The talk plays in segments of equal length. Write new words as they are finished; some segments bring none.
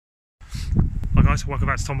guys, welcome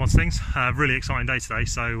back to Tom Wants Things. Really exciting day today.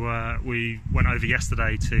 So we went over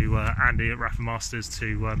yesterday to Andy at Rafa Masters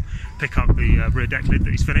to pick up the rear deck lid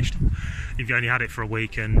that he's finished. He's only had it for a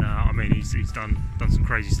week, and I mean he's done some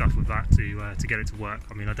crazy stuff with that to get it to work.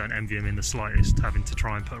 I mean, I don't envy him in the slightest, having to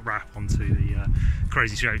try and put wrap onto the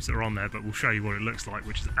crazy shapes that are on there, but we'll show you what it looks like,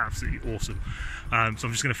 which is absolutely awesome. So I'm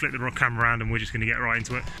just going to flip the camera around and we're just going to get right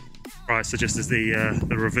into it. Right, so just as the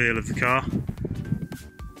reveal of the car,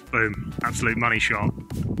 boom, absolute money shot.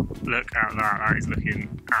 Look at that, that is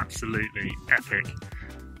looking absolutely epic.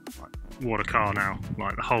 What a car now,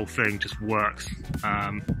 like the whole thing just works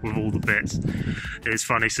with all the bits. It's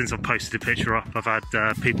funny, since I've posted a picture up, I've had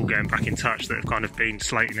people getting back in touch that have kind of been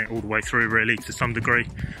slating it all the way through really to some degree,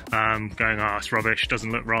 going, oh, it's rubbish,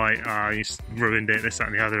 doesn't look right, you ruined it, this, that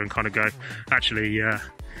and the other, and kind of go, actually, that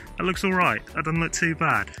looks alright, that doesn't look too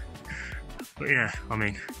bad. But yeah, I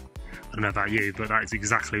mean, I don't know about you, but that is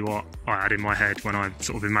exactly what I had in my head when I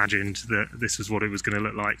sort of imagined that this was what it was going to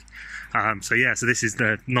look like. So yeah, so this is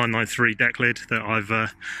the 993 deck lid that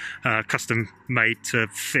I've custom made to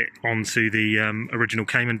fit onto the original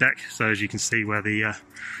Cayman deck. So as you can see where the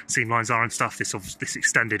seam lines are and stuff, this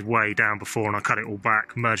extended way down before, and I cut it all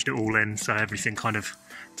back, merged it all in, so everything kind of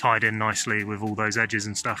tied in nicely with all those edges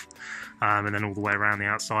and stuff, and then all the way around the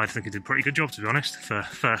outside. I think it did a pretty good job, to be honest, for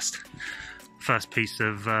first piece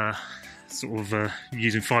of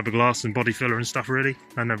using fiberglass and body filler and stuff. Really,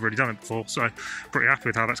 I've never really done it before, so pretty happy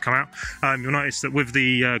with how that's come out. You'll notice that with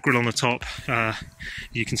the grill on the top,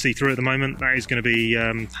 you can see through it at the moment. That is going to be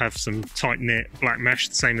have some tight knit black mesh,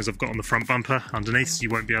 the same as I've got on the front bumper underneath, so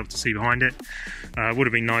you won't be able to see behind it. Would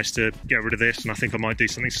have been nice to get rid of this, and I think I might do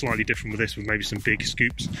something slightly different with this, with maybe some big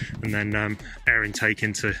scoops, and then air intake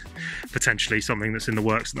into potentially something that's in the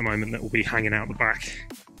works at the moment that will be hanging out the back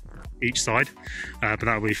each side, but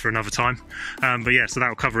that'll be for another time. But yeah, so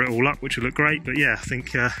that'll cover it all up, which will look great. But yeah, I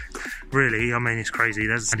think really, I mean, it's crazy.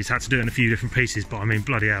 And he's had to do it in a few different pieces, but I mean,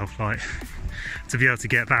 bloody hell, like, to be able to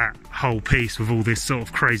get that whole piece with all this sort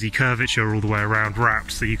of crazy curvature all the way around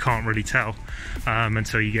wrapped, so you can't really tell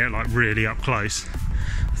until you get like really up close.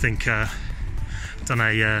 I think done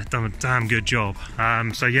a damn good job.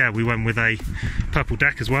 So yeah, we went with a purple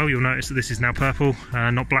deck as well. You'll notice that this is now purple,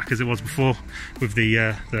 not black as it was before, with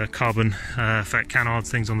the carbon effect canards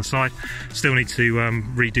things on the side. Still need to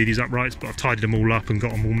redo these uprights, but I've tidied them all up and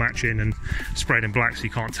got them all matching and sprayed in black, so you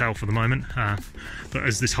can't tell for the moment. But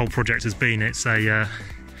as this whole project has been, it's a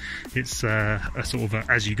sort of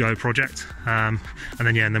as you go project, and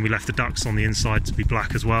then we left the ducts on the inside to be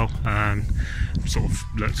black as well. Sort of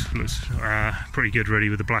looks pretty good really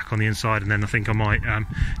with the black on the inside, and then I think I might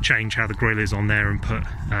change how the grill is on there and put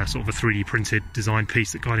sort of a 3D printed design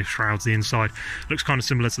piece that kind of shrouds the inside. Looks kind of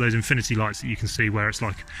similar to those infinity lights that you can see, where it's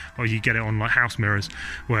like, or you get it on like house mirrors,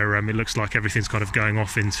 where it looks like everything's kind of going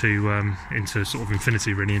off into sort of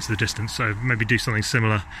infinity, really, into the distance. So maybe do something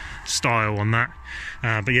similar style on that.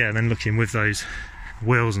 But yeah, then looking with those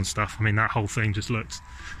wheels and stuff, I mean, that whole thing just looks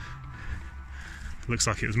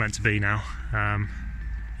like it was meant to be now.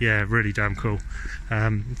 Yeah, really damn cool.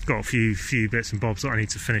 Got a few bits and bobs that I need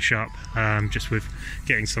to finish up, just with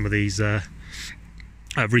getting some of these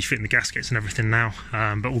refitting the gaskets and everything now,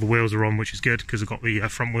 but all the wheels are on, which is good because I've got the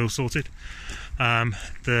front wheel sorted.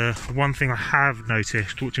 The one thing I have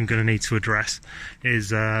noticed, which I'm going to need to address,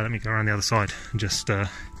 is let me go around the other side and just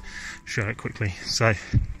show it quickly. So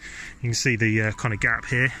you can see the kind of gap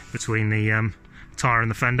here between the tyre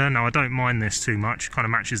and the fender. Now I don't mind this too much, kind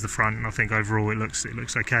of matches the front, and I think overall it looks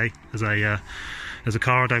okay as a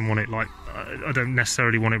car. I don't want it like, I don't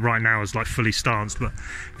necessarily want it right now as like fully stanced, but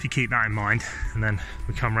if you keep that in mind, and then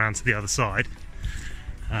we come around to the other side,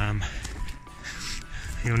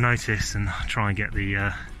 you'll notice, and I'll try and get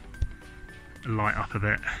the light up a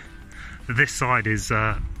bit, this side is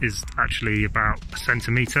actually about a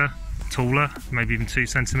centimetre taller, maybe even 2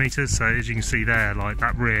 centimetres. So as you can see there, like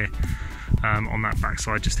that rear on that back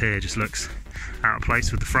side just here just looks out of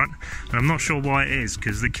place with the front, and I'm not sure why it is,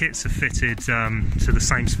 because the kits are fitted to the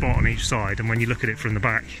same spot on each side, and when you look at it from the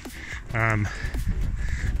back,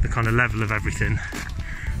 the kind of level of everything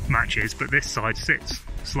matches, but this side sits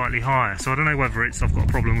slightly higher. So I don't know whether it's I've got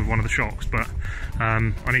a problem with one of the shocks, but I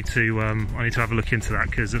need to have a look into that,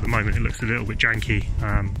 because at the moment it looks a little bit janky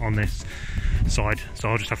on this side, so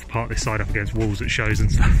I'll just have to park this side up against walls that shows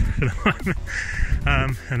and stuff for the moment.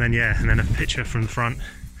 And then a picture from the front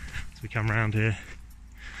as we come around here.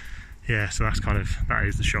 Yeah, so that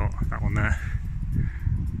is the shot, that one there.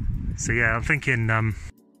 So yeah, I'm thinking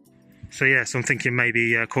So yeah, so I'm thinking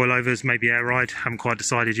maybe coilovers, maybe air ride. Haven't quite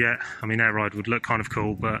decided yet. I mean, air ride would look kind of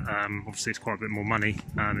cool, but obviously it's quite a bit more money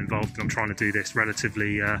involved. I'm trying to do this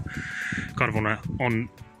relatively kind of on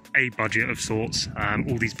a budget of sorts.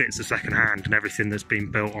 All these bits are second hand, and everything that's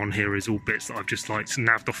been built on here is all bits that I've just like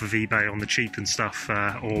nabbed off of eBay on the cheap and stuff,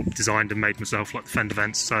 or designed and made myself, like the fender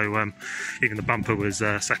vents. So even the bumper was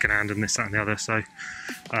second hand, and this, that and the other. So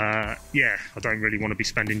yeah, I don't really want to be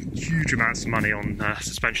spending huge amounts of money on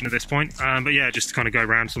suspension at this point, but yeah, just to kind of go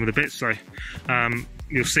around some of the bits. So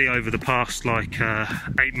you'll see over the past like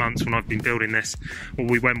 8 months when I've been building this,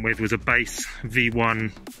 what we went with was a base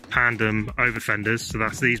V1 pandem over fenders. So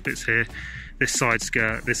that's these bits here, this side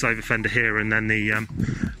skirt, this over fender here, and then the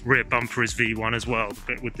rear bumper is V1 as well, the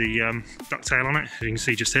bit with the ducktail on it, as you can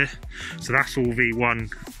see just here. So that's all V1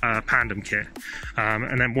 pandem kit.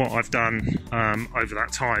 And then what I've done over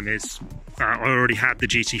that time is I already had the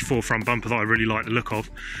GT4 front bumper that I really like the look of,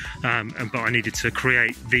 but I needed to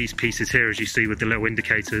create these pieces here, as you see with the little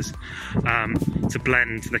indicators, to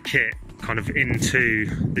blend the kit kind of into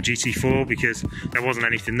the GT4, because there wasn't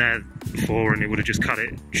anything there before and it would have just cut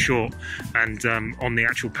it short. And on the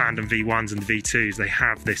actual pandem V1s and the V2s, they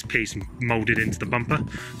have this piece molded into the bumper,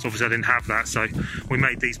 so obviously I didn't have that. So we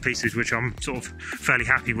made these pieces, which I'm sort of fairly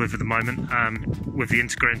happy with at the moment, with the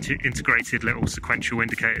integrated little sequential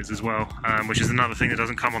indicators as well, which is another thing that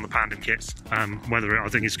doesn't come on the pandem kits. Whether I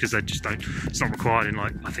think it's because they just don't, it's not required in,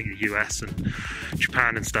 like, I think the US and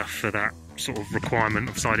Japan and stuff for that sort of requirement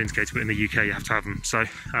of side indicator, but in the UK you have to have them. So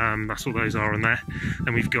that's all those are on there.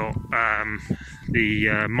 Then we've got the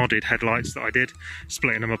modded headlights that I did,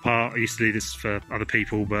 splitting them apart. I used to do this for other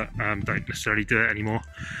people, but don't necessarily do it anymore.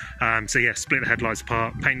 So yeah, split the headlights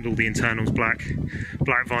apart, painted all the internals black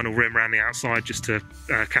vinyl rim around the outside just to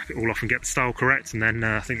cap it all off and get the style correct. And then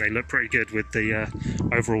I think they look pretty good with the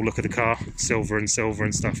overall look of the car, silver and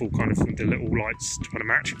stuff, all kind of the little lights trying to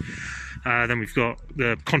match. Then we've got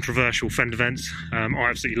the controversial fender vents. I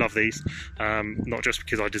absolutely love these, not just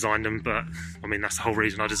because I designed them, but I mean that's the whole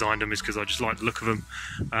reason I designed them, is because I just like the look of them.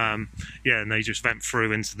 Yeah, and they just vent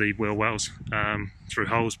through into the wheel wells through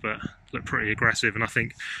holes, but look pretty aggressive, and I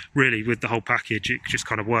think really with the whole package it just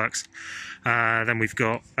kind of works. Then we've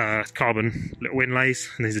got carbon little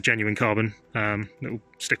inlays, and these are genuine carbon little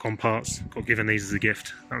stick-on parts. Got given these as a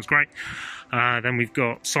gift, that was great. Then we've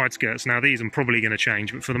got side skirts. Now these I'm probably going to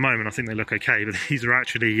change, but for the moment I think they look okay. But these are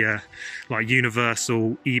actually like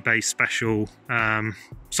universal eBay special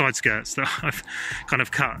side skirts that I've kind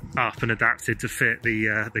of cut up and adapted to fit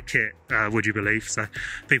the kit, would you believe. So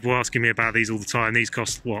people are asking me about these all the time. These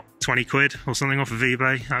cost what, 20 quid or something off of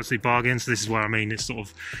eBay, absolute bargain. So this is where I mean it's sort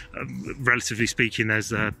of relatively speaking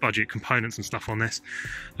there's budget components and stuff on this.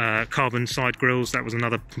 Carbon side grills, that was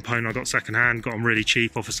another component I got second hand, got them really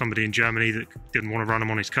cheap off of somebody in Germany that didn't want to run them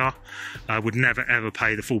on his car. Would never ever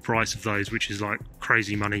pay the full price of those, which is like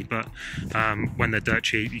crazy money, but when they're dirt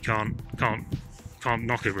cheap you can't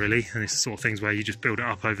knock it really. And it's the sort of things where you just build it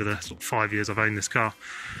up over the sort of 5 years I've owned this car.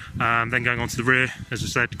 Then going on to the rear, as I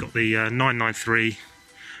said, got the 993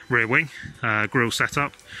 rear wing grille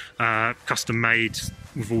setup, custom made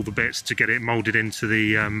with all the bits to get it molded into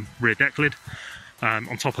the rear deck lid.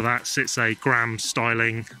 On top of that sits a Graham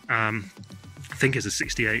styling, I think it's a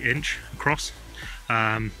 68 inch across,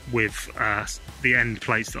 with the end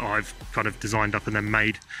plates that I've kind of designed up and then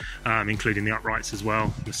made, including the uprights as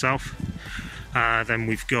well myself. Then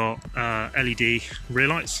we've got LED rear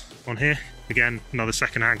lights on here. Again, another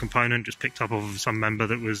second-hand component, just picked up of some member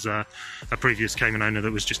that was a previous Cayman owner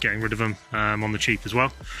that was just getting rid of them on the cheap as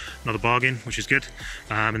well. Another bargain, which is good.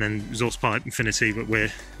 And then exhaust pipe Infinity, but we'll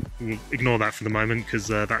ignore that for the moment because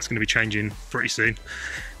that's going to be changing pretty soon.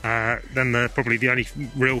 Then probably the only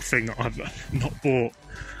real thing that I've not bought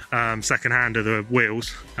second-hand are the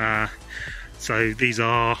wheels. So these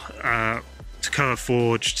are Toccoa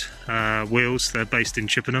forged wheels. They're based in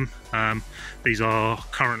Chippenham. These are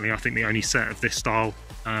currently, I think, the only set of this style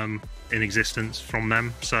in existence from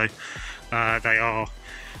them. So they are,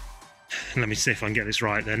 let me see if I can get this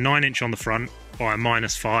right, they're 9 inch on the front by a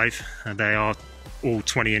 -5, and they are all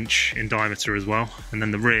 20 inch in diameter as well. And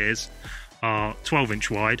then the rears are 12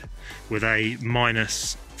 inch wide with a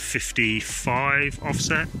 -55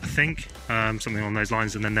 offset, I think, something along those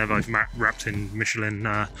lines. And then they're both wrapped in Michelin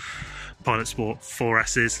Pilot Sport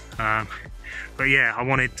 4S's. But yeah, I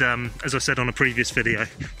wanted, as I said on a previous video,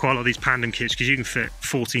 quite a lot of these pandem kits, because you can fit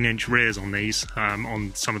 14 inch rears on these,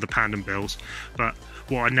 on some of the pandem builds. But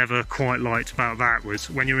what I never quite liked about that was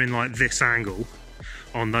when you're in like this angle,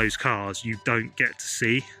 on those cars you don't get to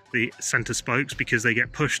see the center spokes because they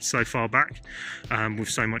get pushed so far back with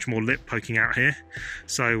so much more lip poking out here.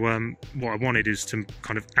 So what I wanted is to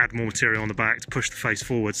kind of add more material on the back to push the face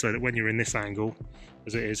forward, so that when you're in this angle,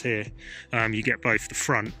 as it is here, you get both the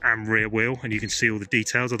front and rear wheel and you can see all the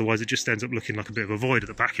details. Otherwise it just ends up looking like a bit of a void at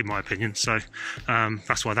the back, in my opinion. So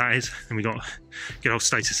that's why that is. And we got good old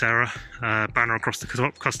status error banner across the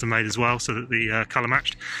top, custom made as well, so that the colour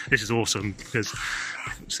matched. This is awesome because,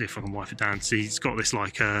 let's see if I can wipe it down. See, it's got this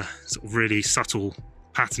like sort of really subtle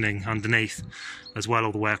patterning underneath as well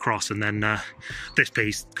all the way across, and then this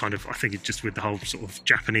piece kind of, I think it's just with the whole sort of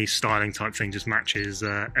Japanese styling type thing, just matches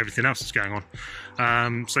everything else that's going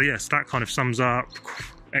on. So yes, that kind of sums up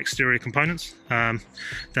exterior components.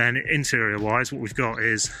 Then interior wise, what we've got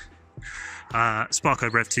is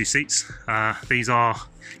Sparco Rev 2 seats. These are,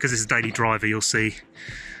 because this is daily driver, you'll see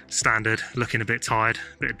standard, looking a bit tired,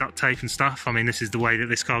 a bit of duct tape and stuff. I mean, this is the way that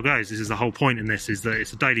this car goes. This is the whole point in this, is that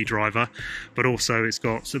it's a daily driver, but also it's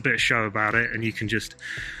got a bit of show about it, and you can just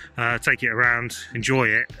take it around, enjoy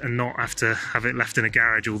it, and not have to have it left in a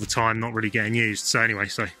garage all the time, not really getting used. So anyway,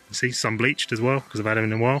 so you see, sun bleached as well, because I've had them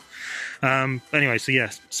in a while. Anyway, so yeah,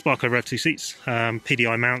 Sparco Rev 2 seats,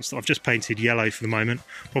 PDI mounts that I've just painted yellow for the moment.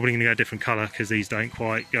 Probably going to go a different colour because these don't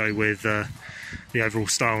quite go with the overall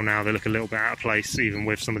style now. They look a little bit out of place, even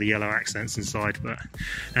with some of the yellow accents inside. But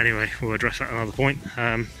anyway, we'll address that at another point.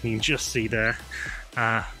 You can just see there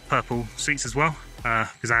purple seats as well,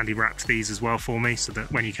 because Andy wrapped these as well for me, so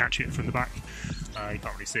that when you catch it from the back, you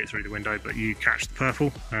can't really see it through the window, but you catch the purple,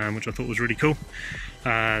 which I thought was really cool.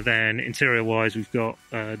 Then interior wise, we've got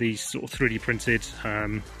these sort of 3D printed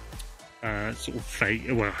sort of fake,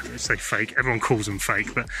 well, I say fake, everyone calls them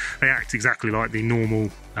fake, but they act exactly like the normal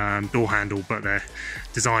door handle, but they're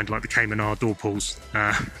designed like the Cayman R door pulls.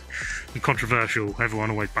 Controversial,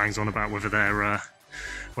 everyone always bangs on about whether they're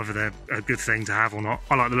a good thing to have or not.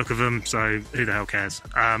 I like the look of them, so who the hell cares.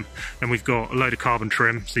 Then we've got a load of carbon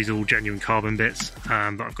trim. So these are all genuine carbon bits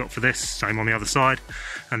that I've got for this, same on the other side,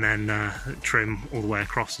 and then trim all the way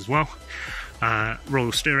across as well.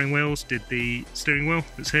 Royal steering wheels, did the steering wheel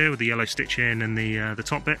that's here with the yellow stitching and the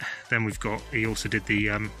top bit. Then we've got, he also did the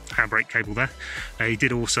handbrake cable there. He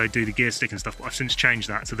did also do the gear stick and stuff, but I've since changed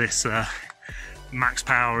that to this Max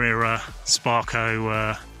Power era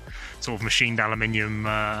Sparco sort of machined aluminium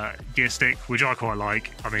gear stick, which I quite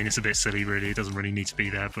like. I mean, it's a bit silly really, it doesn't really need to be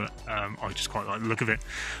there, but I just quite like the look of it.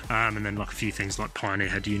 And then like a few things like Pioneer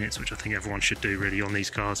head units, which I think everyone should do really on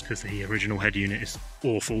these cars, because the original head unit is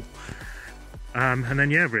awful. And then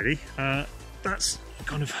yeah, really, that's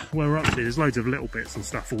kind of where we're up to. There's loads of little bits and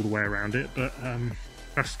stuff all the way around it, but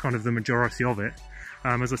that's kind of the majority of it.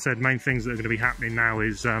 As I said, main things that are going to be happening now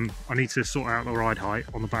is I need to sort out the ride height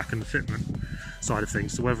on the back and the fitment side of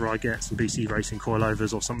things. So whether I get some BC Racing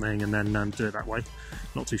coilovers or something and then do it that way,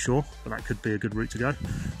 not too sure, but that could be a good route to go.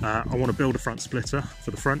 I want to build a front splitter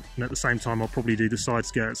for the front, and at the same time I'll probably do the side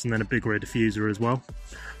skirts and then a big rear diffuser as well.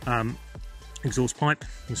 Exhaust pipe,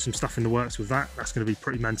 there's some stuff in the works with that. That's going to be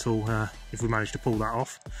pretty mental if we manage to pull that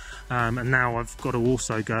off. And now I've got to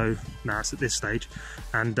also go, now it's at this stage,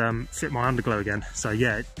 and fit my underglow again. So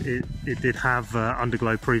yeah, it did have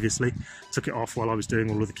underglow previously. Took it off while I was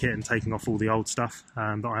doing all of the kit and taking off all the old stuff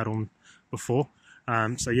that I had on before.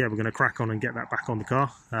 So yeah, we're going to crack on and get that back on the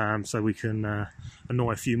car, so we can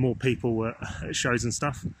annoy a few more people at shows and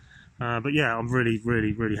stuff. But yeah, I'm really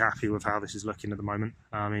happy with how this is looking at the moment.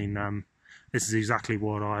 I mean, this is exactly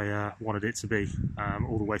what I wanted it to be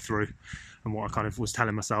all the way through, and what I kind of was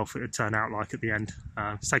telling myself it would turn out like at the end.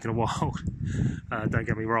 It's taken a while, don't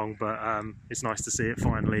get me wrong, but it's nice to see it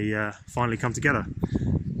finally come together.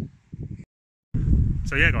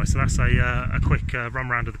 So yeah guys, so that's a quick run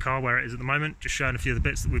round of the car, where it is at the moment, just showing a few of the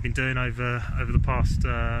bits that we've been doing over the past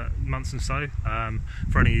months and so.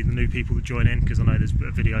 For any of the new people that join in, because I know there's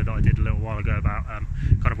a video that I did a little while ago about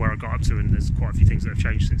kind of where I got up to, and there's quite a few things that have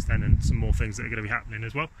changed since then, and some more things that are going to be happening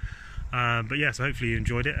as well. But yeah, so hopefully you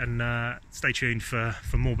enjoyed it, and stay tuned for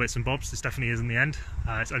more bits and bobs. This definitely isn't the end,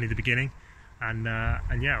 it's only the beginning, and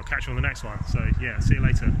yeah, I'll catch you on the next one. So yeah, see you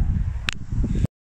later.